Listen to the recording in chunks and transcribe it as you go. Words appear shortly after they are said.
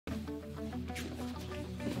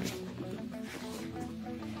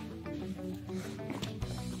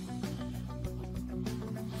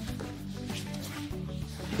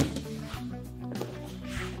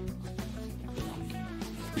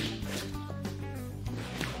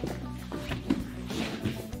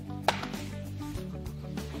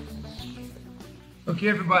Okay,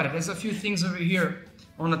 everybody, there's a few things over here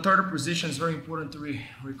on the third position. It's very important to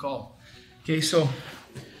recall. Okay, so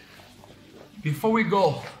before we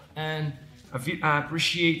go and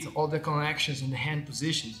appreciate all the connections and the hand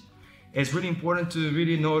positions, it's really important to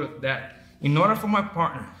really note that in order for my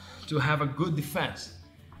partner to have a good defense,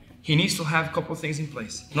 he needs to have a couple of things in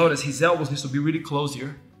place. Notice his elbows needs to be really close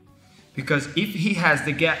here, because if he has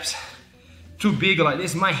the gaps too big like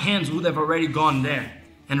this, my hands would have already gone there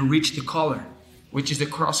and reached the collar, which is the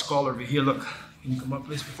cross collar over here. Look, can you come up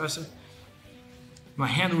please, Professor? My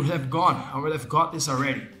hand would have gone, I would have got this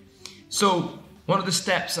already. So one of the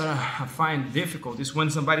steps that I find difficult is when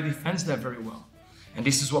somebody defends that very well. And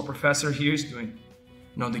this is what Professor here is doing.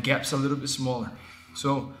 You know, the gap's a little bit smaller.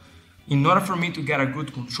 So in order for me to get a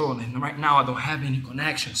good control, and right now I don't have any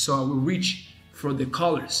connection, so I will reach for the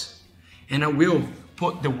collars and I will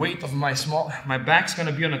put the weight of my back's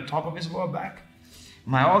gonna be on the top of his lower back.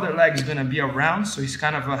 My other leg is gonna be around, so it's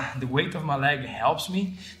kind of the weight of my leg helps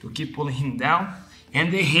me to keep pulling him down,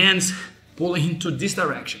 and the hands pulling him to this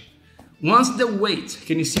direction. Once the weight,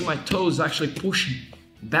 can you see my toes actually pushing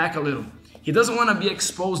back a little? He doesn't want to be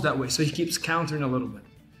exposed that way, so he keeps countering a little bit.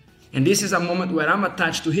 And this is a moment where I'm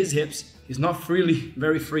attached to his hips. He's not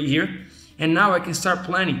very free here. And now I can start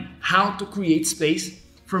planning how to create space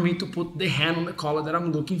for me to put the hand on the collar that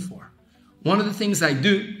I'm looking for. One of the things I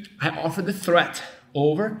do, I offer the threat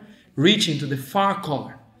over, reaching to the far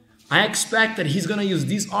collar. I expect that he's gonna use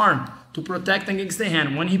this arm to protect against the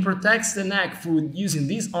hand. When he protects the neck through using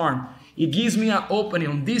this arm, it gives me an opening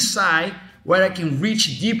on this side where I can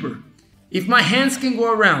reach deeper. If my hands can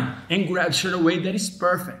go around and grab straight away, that is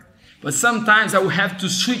perfect. But sometimes I will have to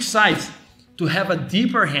switch sides to have a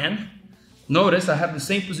deeper hand. Notice I have the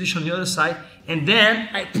same position on the other side, and then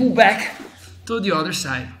I pull back to the other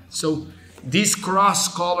side. So this cross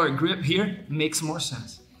collar grip here makes more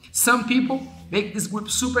sense. Some people make this grip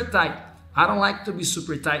super tight. I don't like to be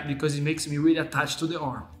super tight because it makes me really attached to the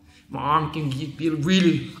arm. My arm can be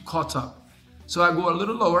really caught up. So I go a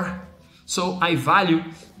little lower. So I value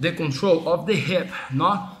the control of the hip,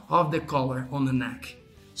 not of the collar on the neck.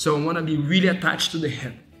 So I want to be really attached to the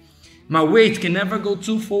hip. My weight can never go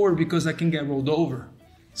too forward because I can get rolled over.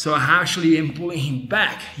 So I actually am pulling him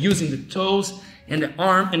back using the toes and the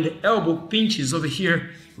arm and the elbow pinches over here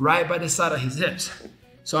right by the side of his hips.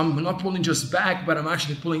 So I'm not pulling just back, but I'm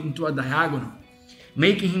actually pulling into a diagonal,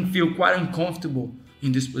 making him feel quite uncomfortable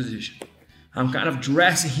in this position. I'm kind of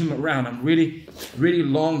dressing him around. I'm really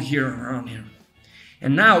long here around him.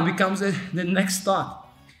 And now becomes the next thought.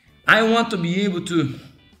 I want to be able to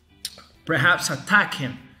perhaps attack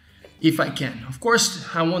him if I can. Of course,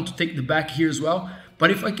 I want to take the back here as well,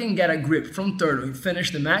 but if I can get a grip from third and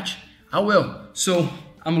finish the match, I will. So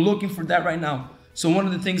I'm looking for that right now. So one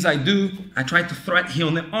of the things I do, I try to threat him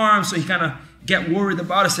on the arm so he kind of get worried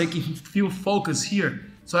about it so he can feel focused here.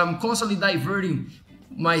 So I'm constantly diverting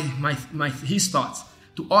his thoughts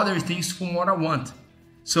to other things from what I want.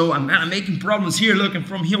 So I'm making problems here. Looking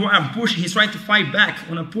from here where I'm pushing, he's trying to fight back.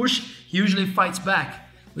 When I push, he usually fights back,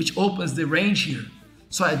 which opens the range here.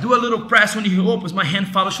 So I do a little press. When he opens, my hand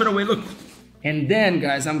follows straight away, look. And then,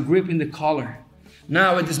 guys, I'm gripping the collar.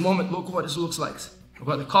 Now at this moment, look what this looks like. I've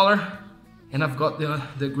got the collar and I've got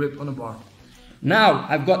the grip on the bar. Now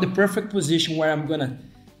I've got the perfect position where I'm gonna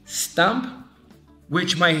stomp,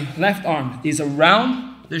 which my left arm is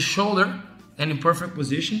around the shoulder and in perfect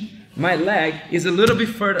position. My leg is a little bit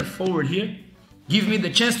further forward here. Give me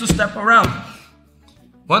the chance to step around.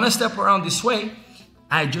 When I step around this way,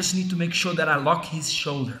 I just need to make sure that I lock his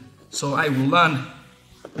shoulder. So I will land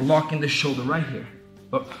locking the shoulder right here.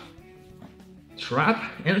 Up.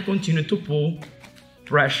 Trap and continue to pull,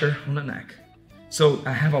 pressure on the neck. So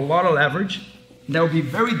I have a lot of leverage. That will be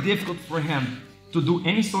very difficult for him to do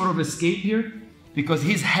any sort of escape here because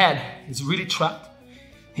his head is really trapped.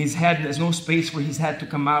 His head, there's no space for his head to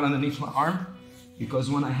come out underneath my arm because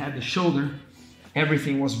when I had the shoulder,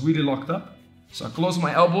 everything was really locked up. So I close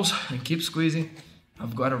my elbows and keep squeezing.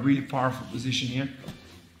 I've got a really powerful position here,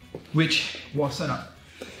 which was set up.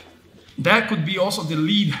 That could be also the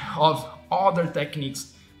lead of other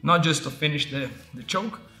techniques, not just to finish the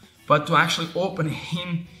choke, but to actually open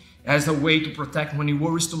him as a way to protect. When he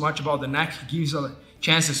worries too much about the neck, he gives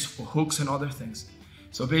chances for hooks and other things.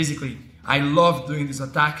 So basically, I love doing this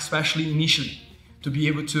attack, especially initially, to be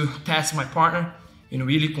able to test my partner,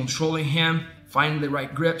 really controlling him, finding the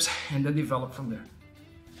right grips, and then develop from there.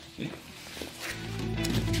 Okay.